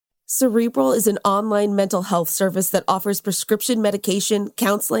Cerebral is an online mental health service that offers prescription medication,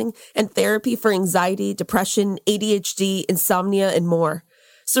 counseling, and therapy for anxiety, depression, ADHD, insomnia, and more.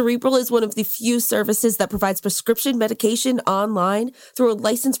 Cerebral is one of the few services that provides prescription medication online through a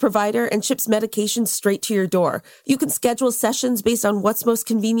licensed provider and ships medication straight to your door. You can schedule sessions based on what's most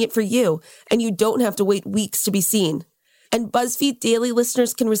convenient for you, and you don't have to wait weeks to be seen. And BuzzFeed Daily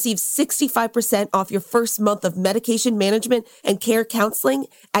listeners can receive 65% off your first month of medication management and care counseling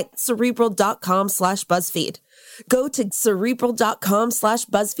at Cerebral.com/BuzzFeed. Go to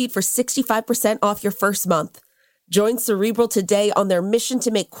Cerebral.com/BuzzFeed for 65% off your first month. Join Cerebral today on their mission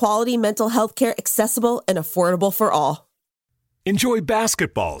to make quality mental health care accessible and affordable for all. Enjoy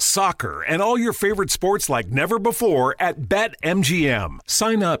basketball, soccer, and all your favorite sports like never before at BetMGM.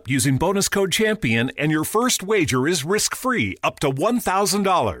 Sign up using bonus code CHAMPION and your first wager is risk-free up to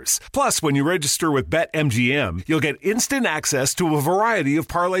 $1,000. Plus, when you register with BetMGM, you'll get instant access to a variety of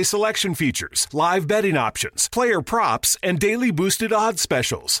parlay selection features, live betting options, player props, and daily boosted odds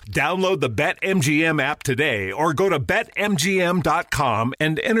specials. Download the BetMGM app today or go to BetMGM.com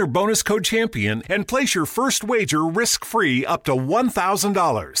and enter bonus code CHAMPION and place your first wager risk-free up to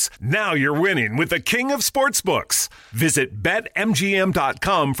 $1,000. Now you're winning with the king of sportsbooks. Visit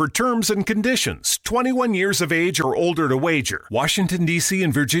BetMGM.com for terms and conditions. 21 years of age or older to wager. Washington, D.C.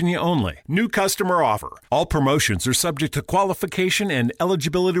 and Virginia only. New customer offer. All promotions are subject to qualification and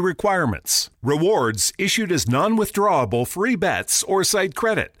eligibility requirements. Rewards issued as non-withdrawable free bets or site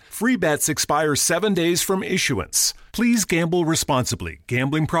credit. Free bets expire 7 days from issuance. Please gamble responsibly.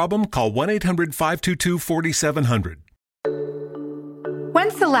 Gambling problem? Call 1-800-522-4700.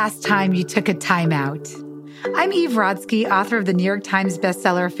 When's the last time you took a time out? I'm Eve Rodsky, author of the New York Times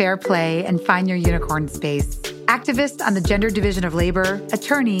bestseller Fair Play and Find Your Unicorn Space, activist on the Gender Division of Labor,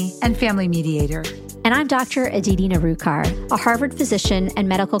 attorney, and family mediator. And I'm Dr. Aditi Narukar, a Harvard physician and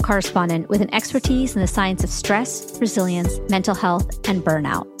medical correspondent with an expertise in the science of stress, resilience, mental health, and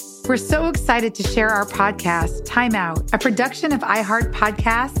burnout. We're so excited to share our podcast, Time Out, a production of iHeart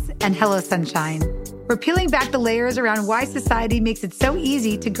Podcasts and Hello Sunshine. We're peeling back the layers around why society makes it so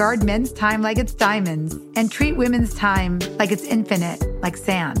easy to guard men's time like it's diamonds and treat women's time like it's infinite, like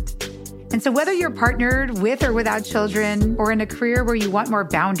sand. And so whether you're partnered with or without children or in a career where you want more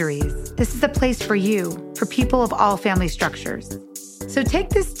boundaries, this is a place for you, for people of all family structures. So take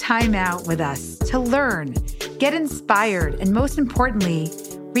this time out with us to learn, get inspired, and most importantly,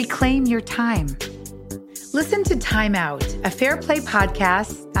 reclaim your time. Listen to Time Out, a Fair Play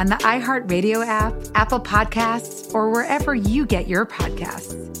podcast on the iHeartRadio app, Apple Podcasts, or wherever you get your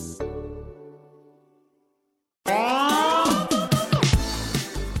podcasts.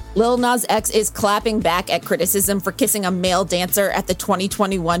 Lil Nas X is clapping back at criticism for kissing a male dancer at the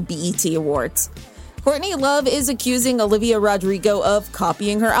 2021 BET Awards. Courtney Love is accusing Olivia Rodrigo of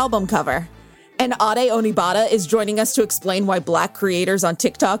copying her album cover. And Ade Onibata is joining us to explain why Black creators on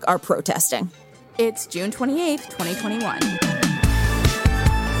TikTok are protesting. It's June 28th, 2021.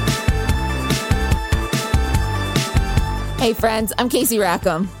 Hey friends, I'm Casey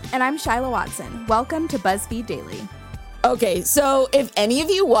Rackham. And I'm Shyla Watson. Welcome to BuzzFeed Daily. Okay, so if any of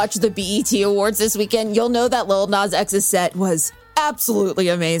you watched the BET Awards this weekend, you'll know that Lil Nas X's set was absolutely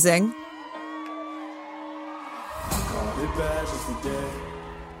amazing.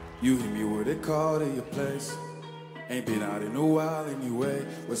 You hit me with a call to your place. Ain't been out in a while anyway.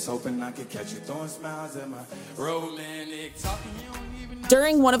 Was hoping I could catch you throwing smiles at my romantic talking. You don't even know.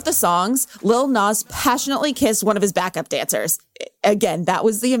 During one of the songs, Lil Nas passionately kissed one of his backup dancers. Again, that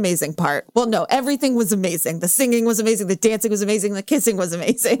was the amazing part. Well, no, everything was amazing. The singing was amazing. The dancing was amazing. The kissing was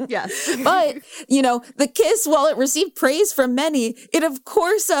amazing. Yes. But, the kiss, while it received praise from many, it of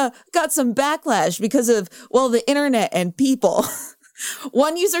course got some backlash because of, the internet and people.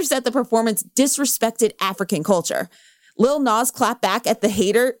 One user said the performance disrespected African culture. Lil Nas clapped back at the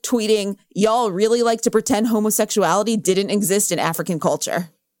hater, tweeting, "Y'all really like to pretend homosexuality didn't exist in African culture."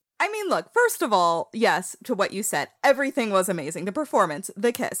 I mean, look, first of all, yes, to what you said, everything was amazing. The performance,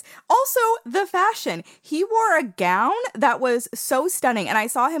 the kiss. Also, the fashion. He wore a gown that was so stunning. And I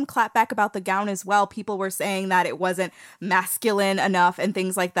saw him clap back about the gown as well. People were saying that it wasn't masculine enough and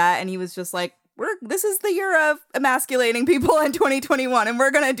things like that. And he was just like, this is the year of emasculating people in 2021, and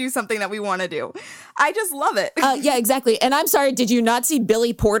we're going to do something that we want to do. I just love it. Yeah, exactly. And I'm sorry, did you not see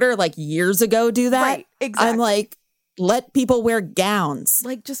Billy Porter years ago do that? Right, exactly. I'm like, let people wear gowns.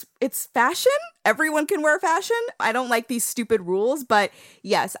 It's fashion. Everyone can wear fashion. I don't like these stupid rules, but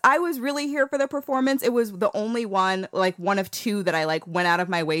yes, I was really here for the performance. It was the only one, one of two that I went out of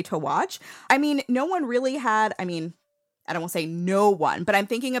my way to watch. I mean, no one really had, I don't want to say no one, but I'm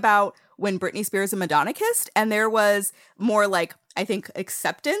thinking about when Britney Spears and Madonna kissed, and there was more like, I think,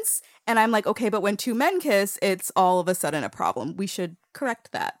 acceptance. And I'm like, okay, but when two men kiss, it's all of a sudden a problem. We should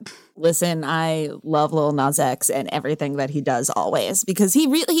correct that. Listen, I love Lil Nas X and everything that he does always, because he's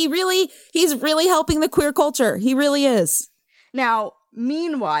really helping the queer culture. He really is. Now,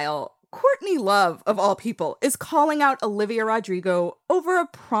 meanwhile, Courtney Love, of all people, is calling out Olivia Rodrigo over a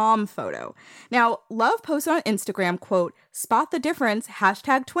prom photo. Now, Love posted on Instagram, quote, "Spot the difference,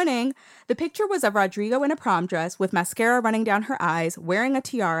 #twinning." The picture was of Rodrigo in a prom dress with mascara running down her eyes, wearing a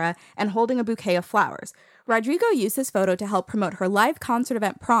tiara, and holding a bouquet of flowers. Rodrigo used this photo to help promote her live concert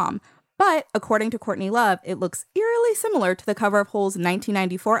event Prom, but according to Courtney Love, it looks eerily similar to the cover of Hole's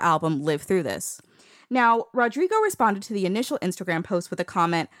 1994 album, Live Through This. Now, Rodrigo responded to the initial Instagram post with a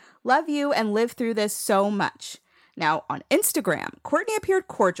comment, "Love you and live through this so much." Now, on Instagram, Courtney appeared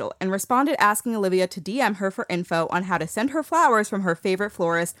cordial and responded asking Olivia to DM her for info on how to send her flowers from her favorite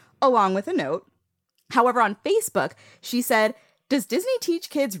florist, along with a note. However, on Facebook, she said, "Does Disney teach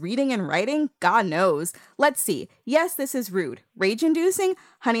kids reading and writing? God knows. Let's see. Yes, this is rude. Rage-inducing?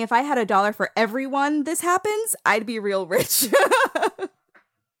 Honey, if I had $1 for everyone this happens, I'd be real rich."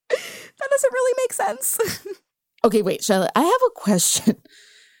 That doesn't really make sense. Okay, wait, Charlotte, I have a question.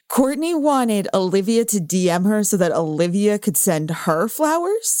 Courtney wanted Olivia to DM her so that Olivia could send her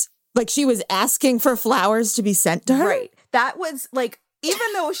flowers? Like she was asking for flowers to be sent to her? Right. That was like,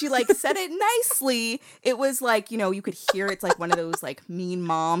 even though she like said it nicely, it was like, you could hear it's like one of those like mean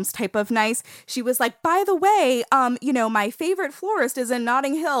moms type of nice. She was like, "By the way, my favorite florist is in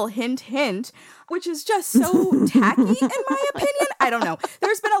Notting Hill, hint, hint," which is just so tacky in my opinion. I don't know.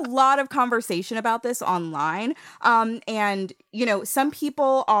 There's been a lot of conversation about this online. And some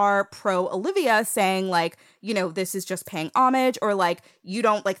people are pro Olivia saying like, this is just paying homage, or like, you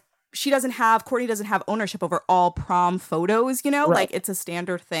don't like, Courtney doesn't have ownership over all prom photos, Right. like it's a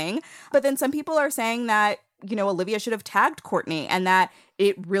standard thing. But then some people are saying that, Olivia should have tagged Courtney and that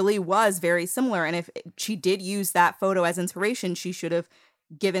it really was very similar. And if she did use that photo as inspiration, she should have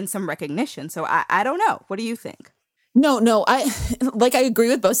given some recognition. So I don't know. What do you think? No, I agree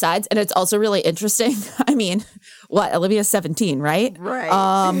with both sides. And it's also really interesting. I mean, Olivia's 17, right?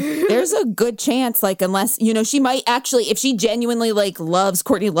 Right. There's a good chance, like, unless, she might actually, if she genuinely like loves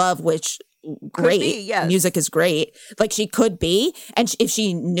Courtney Love, which great, be, yes. Music is great, like she could be. And if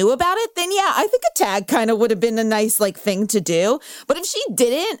she knew about it, then yeah, I think a tag kind of would have been a nice like thing to do. But if she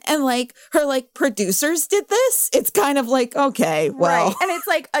didn't, and like her like producers did this, it's kind of like, okay, well. Right. And it's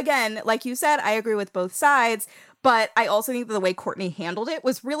like, again, like you said, I agree with both sides. But I also think that the way Courtney handled it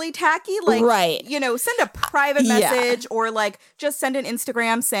was really tacky. Like, right. Send a private message or like just send an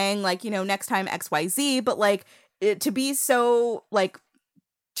Instagram saying like, next time XYZ. But like to be so like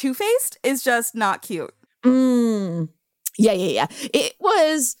two-faced is just not cute. Yeah. It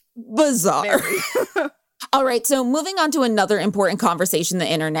was bizarre. All right, so moving on to another important conversation the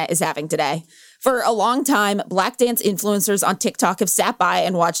internet is having today. For a long time, Black dance influencers on TikTok have sat by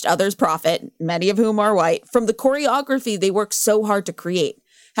and watched others profit, many of whom are white, from the choreography they worked so hard to create.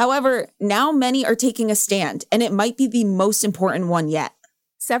 However, now many are taking a stand, and it might be the most important one yet.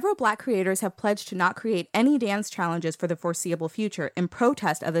 Several Black creators have pledged to not create any dance challenges for the foreseeable future in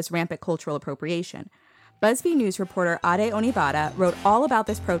protest of this rampant cultural appropriation. BuzzFeed News reporter Ade Onibada wrote all about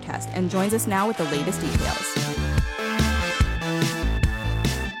this protest and joins us now with the latest details.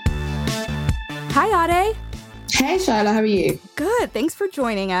 Hi, Ade. Hey, Shyla, how are you? Good. Thanks for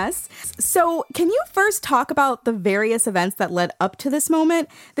joining us. So can you first talk about the various events that led up to this moment?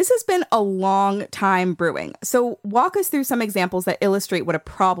 This has been a long time brewing. So walk us through some examples that illustrate what a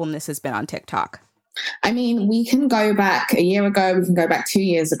problem this has been on TikTok. I mean, we can go back a year ago, we can go back 2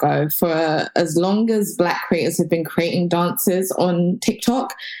 years ago. For as long as Black creators have been creating dances on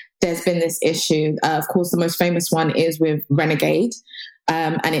TikTok, there's been this issue. Of course, the most famous one is with Renegade.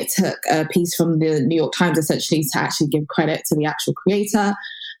 And it took a piece from the New York Times essentially to actually give credit to the actual creator.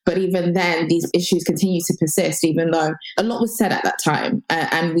 But even then, these issues continue to persist, even though a lot was said at that time.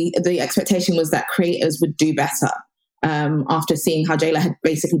 And the expectation was that creators would do better. After seeing how Jayla had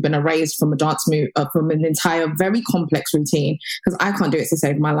basically been erased from a dance move, from an entire very complex routine, because I can't do it to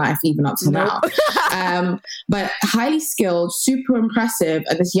save my life even up to now. But highly skilled, super impressive,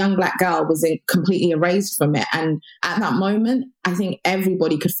 and this young Black girl was completely erased from it. And at that moment, I think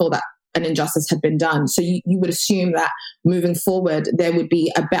everybody could feel that an injustice had been done. So you would assume that moving forward, there would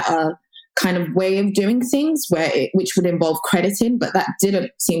be a better kind of way of doing things which would involve crediting, but that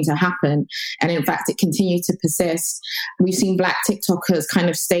didn't seem to happen. And in fact, it continued to persist. We've seen Black TikTokers kind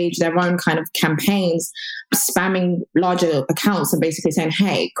of stage their own kind of campaigns, spamming larger accounts and basically saying,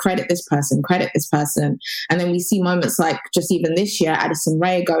 hey, credit this person. And then we see moments like just even this year, Addison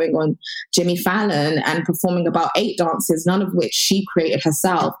Rae going on Jimmy Fallon and performing about 8 dances, none of which she created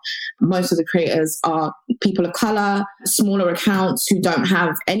herself. Most of the creators are people of color, smaller accounts who don't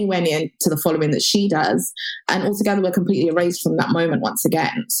have anywhere near to the following that she does. And altogether, we're completely erased from that moment once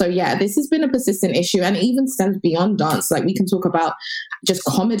again. So yeah, this has been a persistent issue and even stems beyond dance. Like we can talk about just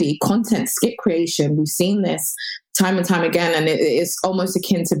comedy, content, skit creation. We've seen this time and time again, and it's almost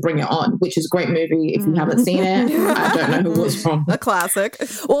akin to Bring It On, which is a great movie. If you haven't seen it, I don't know who it was from. A classic.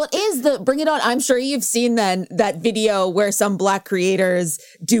 Well, it is the Bring It On. I'm sure you've seen that video where some Black creators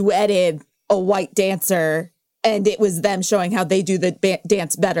duetted a white dancer, and it was them showing how they do the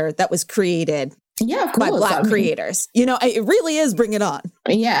dance better that was created. Yeah, of course. By Black creators. You know, it really is Bring It On.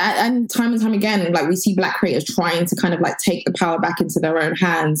 Yeah, and time again, like we see Black creators trying to kind of like take the power back into their own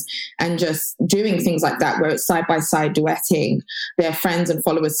hands and just doing things like that, where it's side by side duetting, their friends and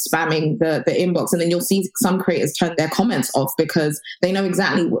followers spamming the inbox. And then you'll see some creators turn their comments off because they know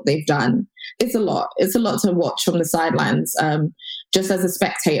exactly what they've done. It's a lot. It's a lot to watch from the sidelines, just as a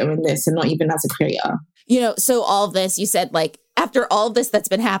spectator in this and not even as a creator. You know, so all of this, you said like, after all of this that's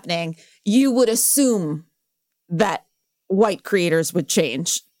been happening, you would assume that white creators would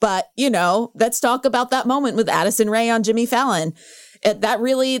change. But, you know, let's talk about that moment with Addison Rae on Jimmy Fallon.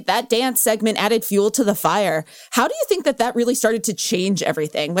 That dance segment added fuel to the fire. How do you think that really started to change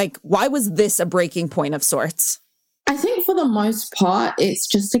everything? Like, why was this a breaking point of sorts? I think for the most part, it's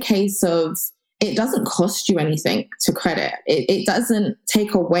just a case of it doesn't cost you anything to credit. It doesn't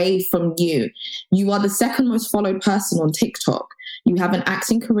take away from you. You are the second most followed person on TikTok. You have an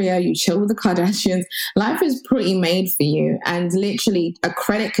acting career, you chill with the Kardashians. Life is pretty made for you. And literally a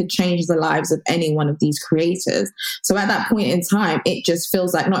credit could change the lives of any one of these creators. So at that point in time, it just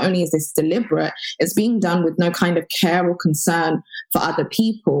feels like not only is this deliberate, it's being done with no kind of care or concern for other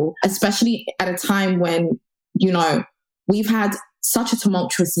people, especially at a time when, you know, we've had such a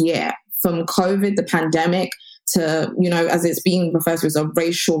tumultuous year. From COVID, the pandemic, to, you know, as it's being referred to as a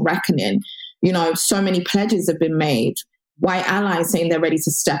racial reckoning, you know, so many pledges have been made. White allies saying they're ready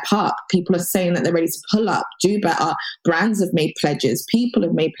to step up. People are saying that they're ready to pull up, do better. Brands have made pledges. People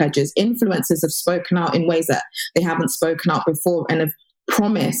have made pledges. Influencers have spoken out in ways that they haven't spoken out before and have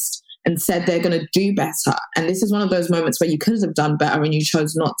promised and said they're going to do better. And this is one of those moments where you could have done better and you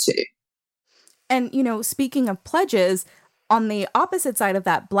chose not to. And, you know, speaking of pledges, on the opposite side of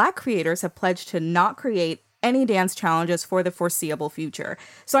that, Black creators have pledged to not create any dance challenges for the foreseeable future.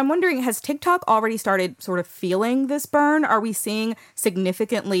 So I'm wondering, has TikTok already started sort of feeling this burn? Are we seeing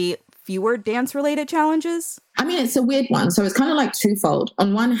significantly fewer dance-related challenges? I mean, it's a weird one. So it's kind of like twofold.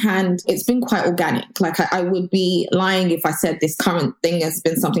 On one hand, it's been quite organic. Like I would be lying if I said this current thing has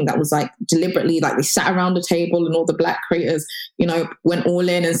been something that was like deliberately, like they sat around the table and all the Black creators, you know, went all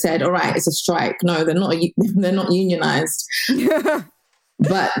in and said, all right, it's a strike. No, they're not unionized.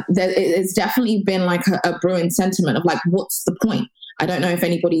 But it's definitely been like a brewing sentiment of like, what's the point? I don't know if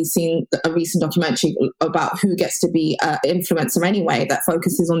anybody's seen a recent documentary about who gets to be an influencer anyway that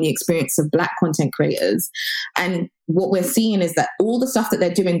focuses on the experience of Black content creators. And what we're seeing is that all the stuff that they're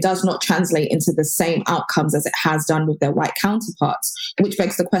doing does not translate into the same outcomes as it has done with their white counterparts, which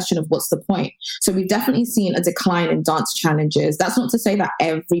begs the question of what's the point? So we've definitely seen a decline in dance challenges. That's not to say that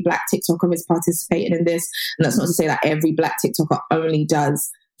every Black TikToker is participating in this. And that's not to say that every Black TikToker only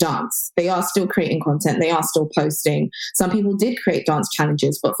does dance. They are still creating content. They are still posting. Some people did create dance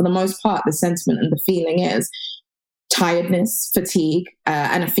challenges, but for the most part, the sentiment and the feeling is tiredness, fatigue,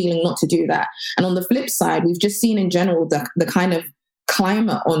 and a feeling not to do that. And on the flip side, we've just seen in general the kind of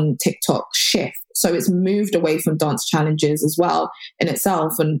climate on TikTok shift. So it's moved away from dance challenges as well in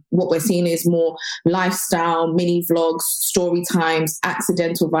itself. And what we're seeing is more lifestyle, mini vlogs, story times,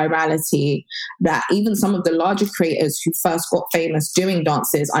 accidental virality, that even some of the larger creators who first got famous doing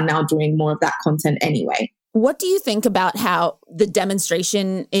dances are now doing more of that content anyway. What do you think about how the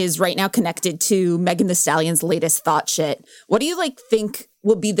demonstration is right now connected to Megan Thee Stallion's latest Thought Shit? What do you think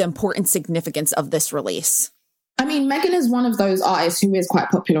will be the important significance of this release? I mean, Megan is one of those artists who is quite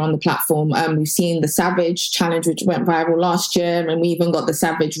popular on the platform. We've seen the Savage challenge, which went viral last year, and we even got the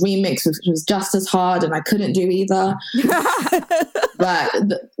Savage remix, which was just as hard, and I couldn't do either. But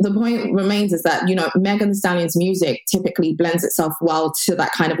the point remains is that, you know, Megan Thee Stallion's music typically blends itself well to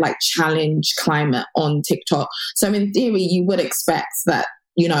that kind of like challenge climate on TikTok. So in theory, you would expect that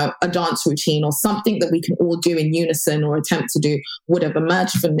a dance routine or something that we can all do in unison or attempt to do would have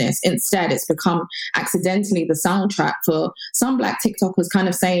emerged from this. Instead, it's become accidentally the soundtrack for some Black TikTokers kind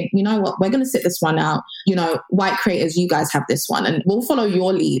of saying, you know what, we're going to sit this one out. White creators, you guys have this one and we'll follow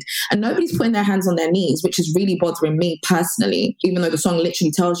your lead. And nobody's putting their hands on their knees, which is really bothering me personally, even though the song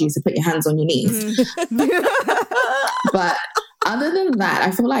literally tells you to put your hands on your knees. But other than that,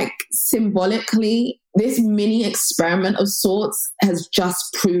 I feel like symbolically, this mini experiment of sorts has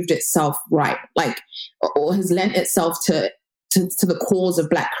just proved itself right, or has lent itself to the cause of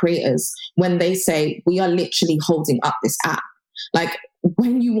Black creators when they say, we are literally holding up this app. Like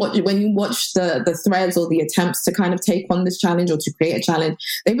when you watch the threads or the attempts to kind of take on this challenge or to create a challenge,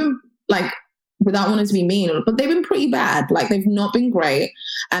 they've been without wanting to be mean, but they've been pretty bad. They've not been great,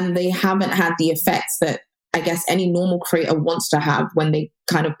 and they haven't had the effects that I guess any normal creator wants to have when they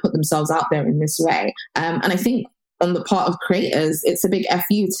kind of put themselves out there in this way. And I think on the part of creators, it's a big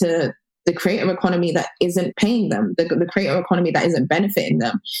FU to the creator economy that isn't paying them, the creator economy that isn't benefiting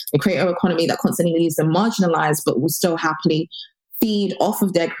them, the creator economy that constantly leaves them marginalized, but will still happily feed off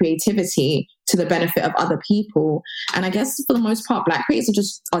of their creativity to the benefit of other people. And I guess for the most part, Black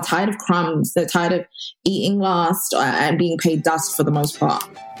creators are tired of crumbs. They're tired of eating last and being paid dust for the most part.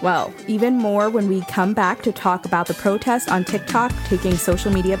 Well, even more when we come back to talk about the protest on TikTok taking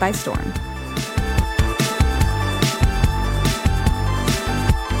social media by storm.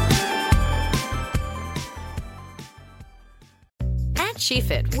 At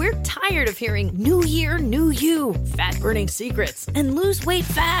SheFit, we're tired of hearing new year, new you, fat-burning secrets, and lose weight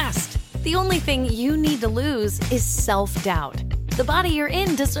fast. The only thing you need to lose is self-doubt. The body you're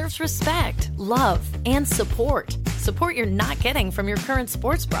in deserves respect, love, and support. Support you're not getting from your current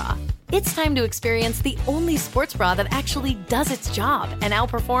sports bra. It's time to experience the only sports bra that actually does its job and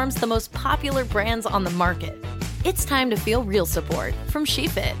outperforms the most popular brands on the market. It's time to feel real support from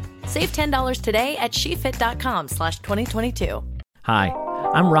SheFit. Save $10 today at SheFit.com/2022. Hi,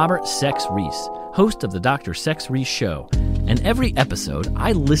 I'm Robert Sex Reese, host of the Dr. Sex Reese Show. And every episode,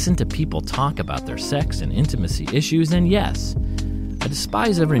 I listen to people talk about their sex and intimacy issues, and yes, I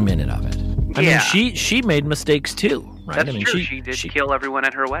despise every minute of it. I mean, she made mistakes too, right? That's true. She did kill everyone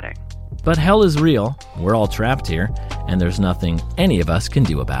at her wedding. But hell is real, we're all trapped here, and there's nothing any of us can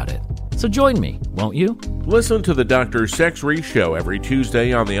do about it. So join me, won't you? Listen to the Dr. Sex Reese Show every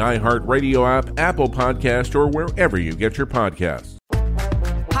Tuesday on the iHeartRadio app, Apple Podcast, or wherever you get your podcasts.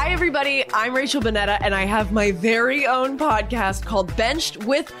 Hi, everybody. I'm Rachel Bonnetta, and I have my very own podcast called Benched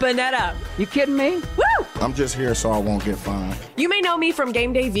with Bonnetta. You kidding me? Woo! I'm just here so I won't get fined. You may know me from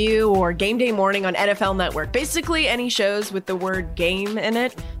Game Day View or Game Day Morning on NFL Network. Basically, any shows with the word game in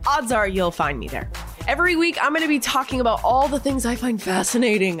it, odds are you'll find me there. Every week, I'm going to be talking about all the things I find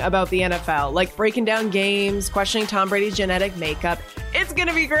fascinating about the NFL, like breaking down games, questioning Tom Brady's genetic makeup. It's going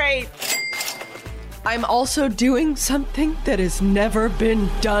to be great. I'm also doing something that has never been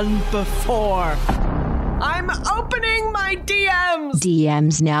done before. I'm opening my DMs.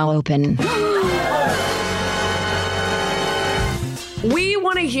 DMs now open. We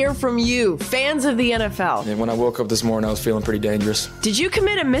want to hear from you, fans of the NFL. And when I woke up this morning, I was feeling pretty dangerous. Did you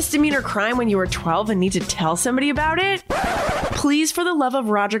commit a misdemeanor crime when you were 12 and need to tell somebody about it? Please, for the love of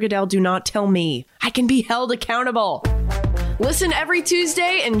Roger Goodell, do not tell me. I can be held accountable. Listen every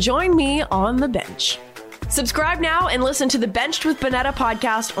Tuesday and join me on the bench. Subscribe now and listen to the Benched with Bonnetta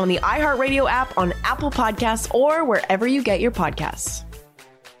podcast on the iHeartRadio app, on Apple Podcasts, or wherever you get your podcasts.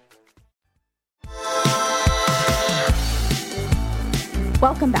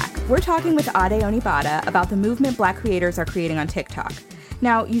 Welcome back. We're talking with Ade Onibada about the movement Black creators are creating on TikTok.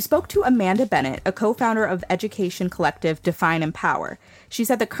 Now, you spoke to Amanda Bennett, a co-founder of education collective Define Empower. She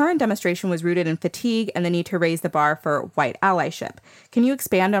said the current demonstration was rooted in fatigue and the need to raise the bar for white allyship. Can you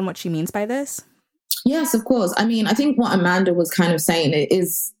expand on what she means by this? Yes, of course. I mean, I think what Amanda was kind of saying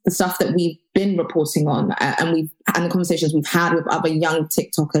is the stuff that we've been reporting on and the conversations we've had with other young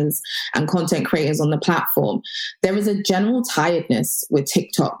TikTokers and content creators on the platform. There is a general tiredness with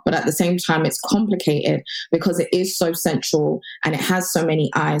TikTok, but at the same time, it's complicated because it is so central and it has so many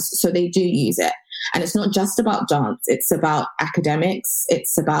eyes. So they do use it. And it's not just about dance. It's about academics.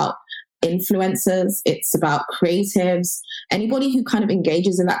 It's about influencers, it's about creatives, anybody who kind of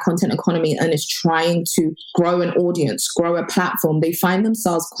engages in that content economy and is trying to grow an audience, grow a platform. They find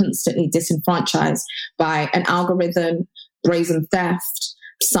themselves constantly disenfranchised by an algorithm, brazen theft,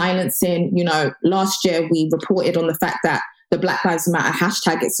 silencing. Last year we reported on the fact that the Black Lives Matter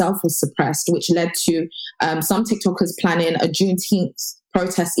hashtag itself was suppressed, which led to some TikTokers planning a Juneteenth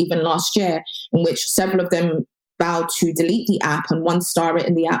protest even last year, in which several of them vowed to delete the app and 1-star it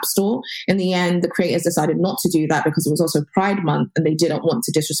in the App Store. In the end, the creators decided not to do that because it was also Pride Month and they didn't want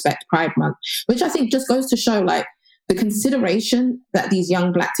to disrespect Pride Month, which I think just goes to show like the consideration that these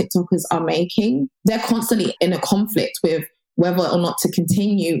young Black TikTokers are making. They're constantly in a conflict with whether or not to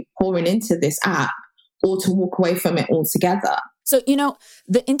continue pouring into this app or to walk away from it altogether. So, you know,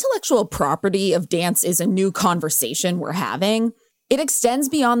 the intellectual property of dance is a new conversation we're having. It extends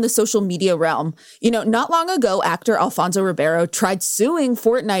beyond the social media realm. You know, not long ago, actor Alfonso Ribeiro tried suing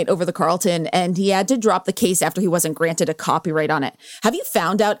Fortnite over the Carlton, and he had to drop the case after he wasn't granted a copyright on it. Have you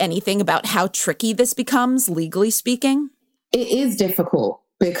found out anything about how tricky this becomes, legally speaking? It is difficult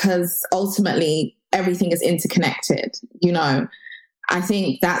because ultimately everything is interconnected, you know. I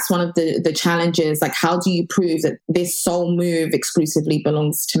think that's one of the challenges. Like, how do you prove that this soul move exclusively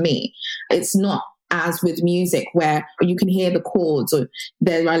belongs to me? It's not as with music where you can hear the chords or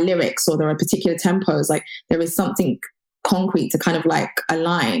there are lyrics or there are particular tempos. Like, there is something concrete to kind of like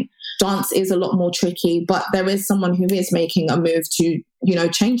align. Dance is a lot more tricky, but there is someone who is making a move to, you know,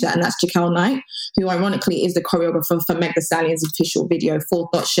 change that. And that's Jaquel Knight, who ironically is the choreographer for Meg Thee Stallion's official video, Full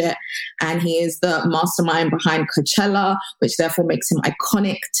Thought Shit. And he is the mastermind behind Coachella, which therefore makes him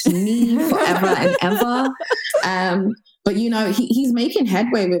iconic to me forever and ever. But, you know, he's making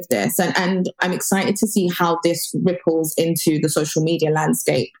headway with this. And I'm excited to see how this ripples into the social media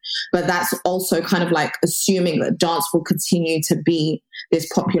landscape. But that's also kind of like assuming that dance will continue to be this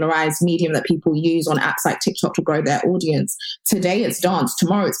popularized medium that people use on apps like TikTok to grow their audience. Today it's dance.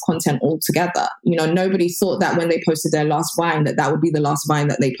 Tomorrow it's content altogether. You know, nobody thought that when they posted their last Vine that would be the last Vine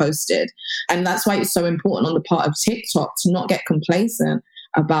that they posted. And that's why it's so important on the part of TikTok to not get complacent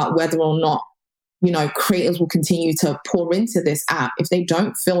about whether or not, you know, creators will continue to pour into this app if they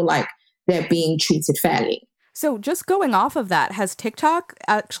don't feel like they're being treated fairly. So just going off of that, has TikTok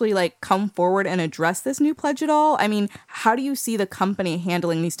actually like come forward and addressed this new pledge at all? I mean, how do you see the company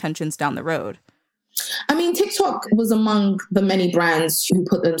handling these tensions down the road? I mean, TikTok was among the many brands who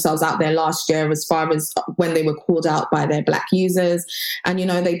put themselves out there last year as far as when they were called out by their Black users. And, you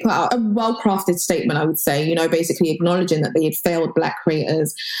know, they put out a well-crafted statement, I would say, you know, basically acknowledging that they had failed Black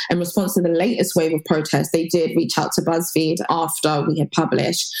creators. In response to the latest wave of protests, they did reach out to BuzzFeed after we had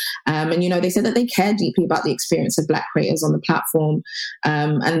published. And, you know, they said that they care deeply about the experience of Black creators on the platform.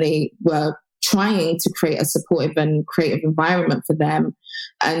 And they were trying to create a supportive and creative environment for them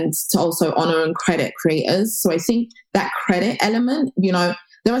and to also honor and credit creators. So I think that credit element, you know,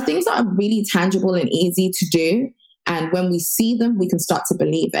 there are things that are really tangible and easy to do. And when we see them, we can start to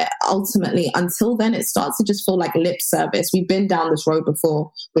believe it. Ultimately, until then, it starts to just feel like lip service. We've been down this road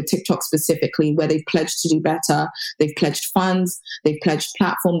before with TikTok specifically, where they've pledged to do better. They've pledged funds, they've pledged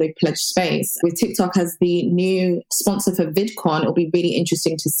platform, they've pledged space. With TikTok as the new sponsor for VidCon, it'll be really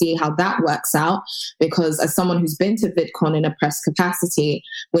interesting to see how that works out. Because as someone who's been to VidCon in a press capacity,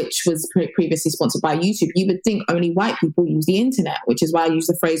 which was previously sponsored by YouTube, you would think only white people use the internet, which is why I use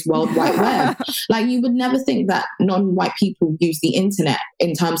the phrase World Wide Web. Like, you would never think that non-white people use the internet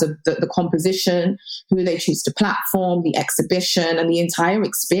in terms of the composition, who they choose to platform, the exhibition, and the entire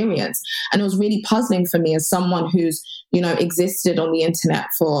experience. And it was really puzzling for me as someone who's, you know, existed on the internet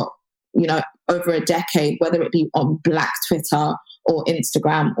for, you know, over a decade, whether it be on Black Twitter or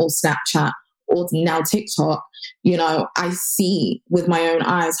Instagram or Snapchat or now TikTok. You know, I see with my own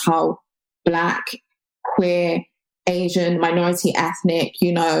eyes how Black, queer, Asian, minority, ethnic,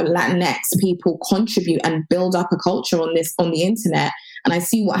 you know, Latinx people contribute and build up a culture on the internet. And I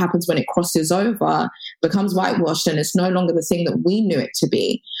see what happens when it crosses over, becomes whitewashed, and it's no longer the thing that we knew it to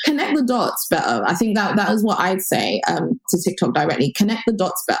be. Connect the dots better. I think that is what I'd say to TikTok directly. Connect the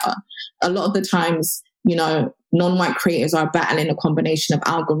dots better. A lot of the times, you know, non-white creators are battling a combination of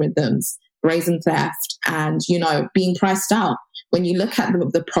algorithms, brazen theft, and, you know, being priced out. When you look at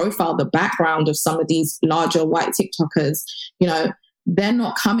the profile, the background of some of these larger white TikTokers, you know, they're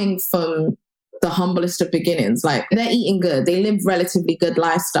not coming from the humblest of beginnings. Like, they're eating good. They live relatively good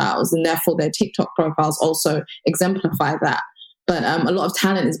lifestyles, and therefore their TikTok profiles also exemplify that. But a lot of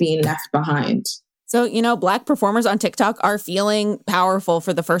talent is being left behind. So, you know, Black performers on TikTok are feeling powerful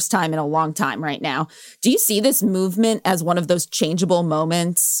for the first time in a long time right now. Do you see this movement as one of those changeable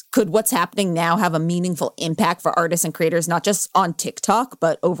moments? Could what's happening now have a meaningful impact for artists and creators, not just on TikTok,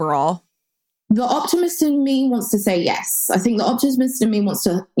 but overall? The optimist in me wants to say yes. I think the optimist in me wants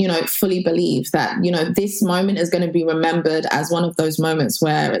to, you know, fully believe that, you know, this moment is going to be remembered as one of those moments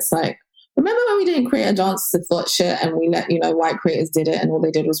where it's like, remember when we didn't create a dance to Thought Shit and we let, you know, white creators did it and all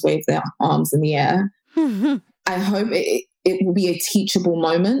they did was wave their arms in the air? I hope it will be a teachable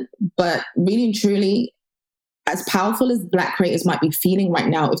moment, but really and truly, as powerful as Black creators might be feeling right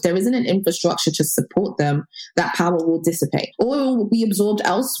now, if there isn't an infrastructure to support them, that power will dissipate or it will be absorbed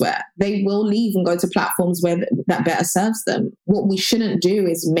elsewhere. They will leave and go to platforms where that better serves them. What we shouldn't do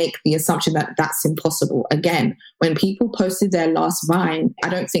is make the assumption that that's impossible. Again, when people posted their last Vine, I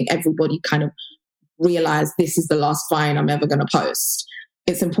don't think everybody kind of realized this is the last Vine I'm ever going to post.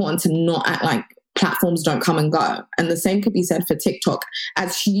 It's important to not act like platforms don't come and go. And the same could be said for TikTok,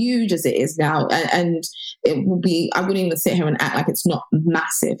 as huge as it is now. And it will be, I wouldn't even sit here and act like it's not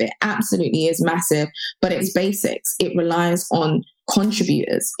massive. It absolutely is massive, but it's basics. It relies on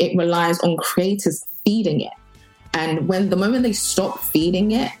contributors. It relies on creators feeding it. And when the moment they stop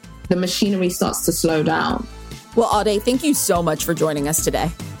feeding it, the machinery starts to slow down. Well, Ade, thank you so much for joining us today.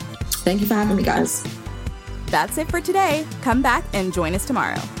 Thank you for having me, guys. That's it for today. Come back and join us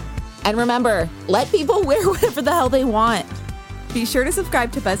tomorrow. And remember, let people wear whatever the hell they want. Be sure to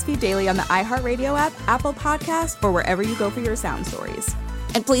subscribe to BuzzFeed Daily on the iHeartRadio app, Apple Podcasts, or wherever you go for your sound stories.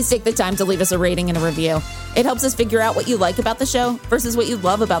 And please take the time to leave us a rating and a review. It helps us figure out what you like about the show versus what you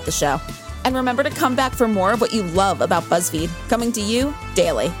love about the show. And remember to come back for more of what you love about BuzzFeed, coming to you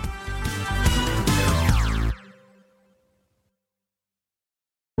daily.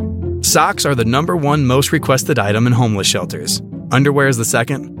 Socks are the #1 most requested item in homeless shelters. Underwear is the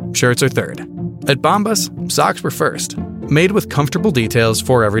second, shirts are third. At Bombas, socks were first, made with comfortable details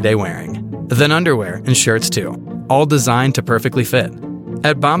for everyday wearing. Then underwear and shirts too, all designed to perfectly fit.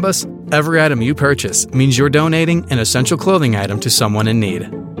 At Bombas, every item you purchase means you're donating an essential clothing item to someone in need.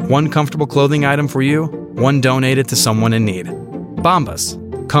 One comfortable clothing item for you, one donated to someone in need. Bombas,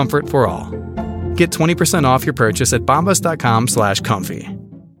 comfort for all. Get 20% off your purchase at bombas.com/comfy.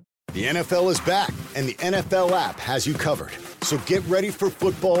 The NFL is back, and the NFL app has you covered. So get ready for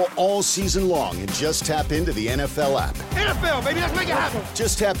football all season long and just tap into the NFL app. NFL, baby, let's make it happen.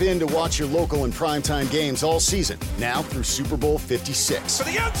 Just tap in to watch your local and primetime games all season, now through Super Bowl 56. For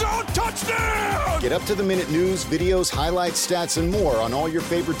the end zone, touchdown! Get up-to-the-minute news, videos, highlights, stats, and more on all your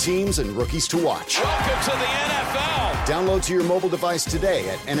favorite teams and rookies to watch. Welcome to the NFL! Download to your mobile device today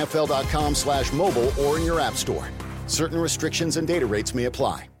at nfl.com/mobile or in your app store. Certain restrictions and data rates may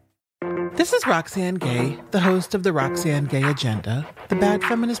apply. This is Roxanne Gay, the host of the Roxanne Gay Agenda, the bad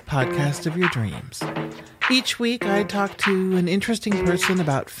feminist podcast of your dreams. Each week, I talk to an interesting person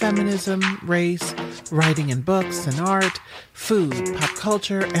about feminism, race, writing in books and art, food, pop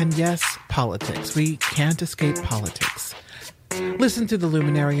culture, and yes, politics. We can't escape politics. Listen to the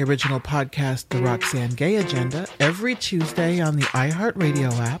Luminary original podcast, The Roxanne Gay Agenda, every Tuesday on the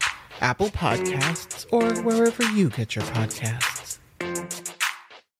iHeartRadio app, Apple Podcasts, or wherever you get your podcasts.